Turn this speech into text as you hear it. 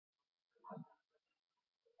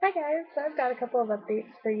Hi guys, so I've got a couple of updates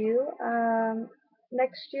for you.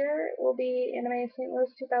 Next year will be Anime St.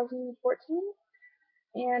 Louis 2014,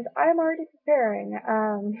 and I'm already preparing.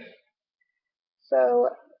 So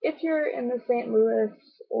if you're in the St. Louis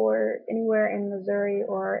or anywhere in Missouri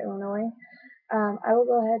or Illinois, I will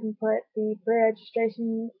go ahead and put the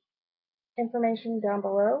pre-registration information down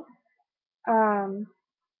below. Um,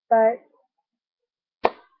 but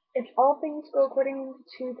if all things go according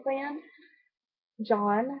to plan,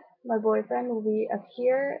 John, my boyfriend, will be up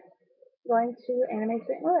here going to Anime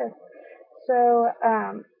St. Louis. So,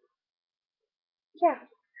 yeah.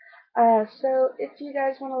 So if you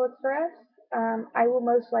guys want to look for us, I will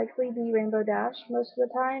most likely be Rainbow Dash most of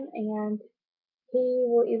the time, and he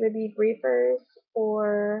will either be Briefers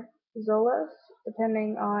or Zolos,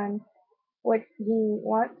 depending on what he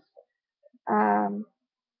wants. Um,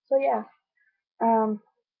 so yeah. Um,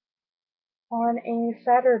 on a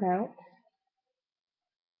sadder note,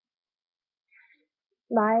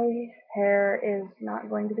 my hair is not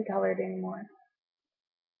going to be colored anymore.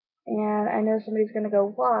 And I know somebody's going to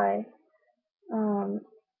go, why? Um,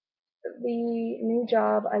 the new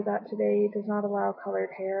job I got today does not allow colored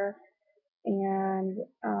hair, and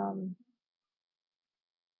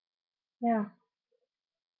yeah,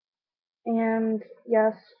 and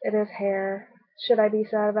yes, it is hair. Should I be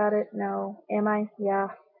sad about it? No. Am I? Yeah.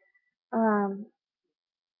 Um,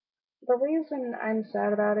 the reason I'm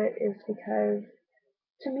sad about it is because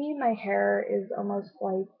to me my hair is almost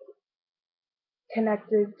like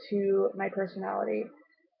connected to my personality.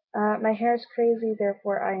 My hair is crazy,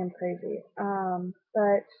 therefore I am crazy.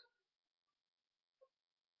 But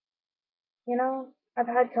I've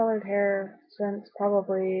had colored hair since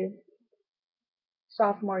probably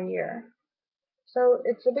sophomore year. So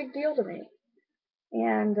it's a big deal to me.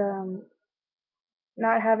 And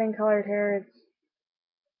not having colored hair,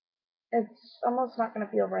 it's almost not going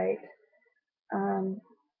to feel right. Um,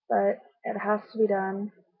 but it has to be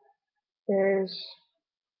done. There's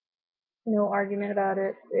no argument about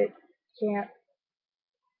it. Can't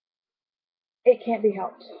it can't be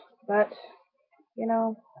helped. But you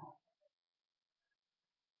know,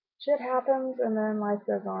 shit happens, and then life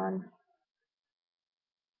goes on.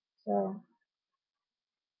 So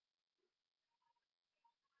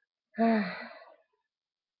it's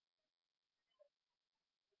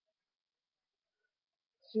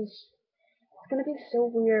just it's gonna be so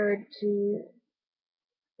weird to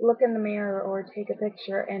look in the mirror or take a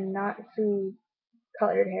picture and not see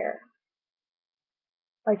colored hair,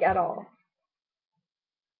 like at all.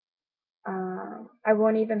 I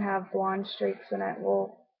won't even have blonde streaks in it.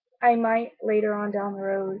 Well, I might later on down the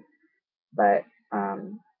road, but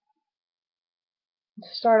to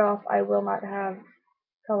start off, I will not have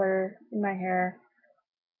color in my hair.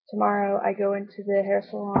 Tomorrow, I go into the hair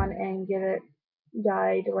salon and get it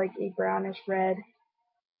dyed like a brownish red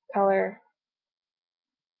color,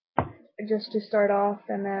 just to start off,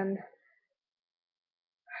 and then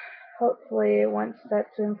hopefully, once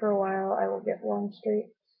that's in for a while, I will get blonde streaks.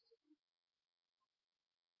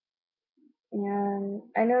 And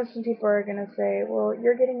I know some people are going to say, well,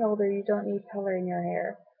 you're getting older, you don't need color in your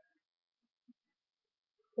hair.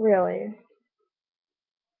 Really?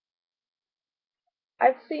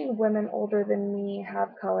 I've seen women older than me have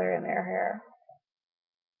color in their hair.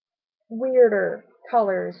 Weirder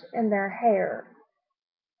colors in their hair.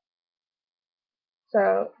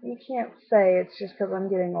 So you can't say it's just because I'm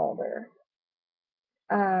getting older.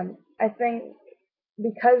 I think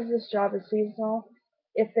because this job is seasonal,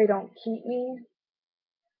 if they don't keep me,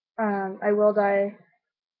 I will dye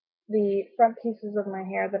the front pieces of my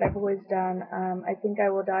hair that I've always done. I think I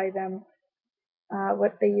will dye them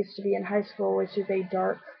what they used to be in high school, which is a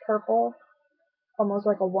dark purple, almost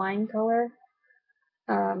like a wine color.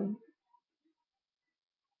 Um,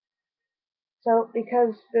 so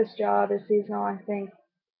because this job is seasonal, I think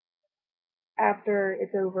after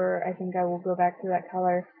it's over, I think I will go back to that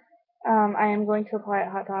color. I am going to apply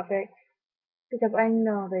at Hot Topic because I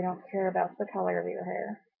know they don't care about the color of your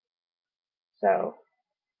hair. So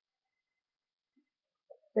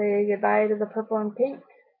say goodbye to the purple and pink,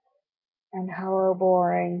 and hello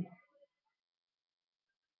boring.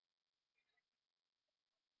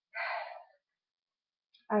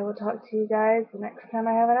 I will talk to you guys the next time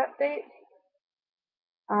I have an update.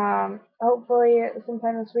 Hopefully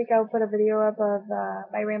sometime this week I'll put a video up of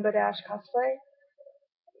my Rainbow Dash cosplay.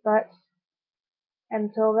 But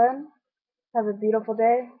until then, have a beautiful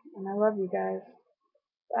day, and I love you guys.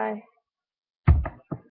 Bye.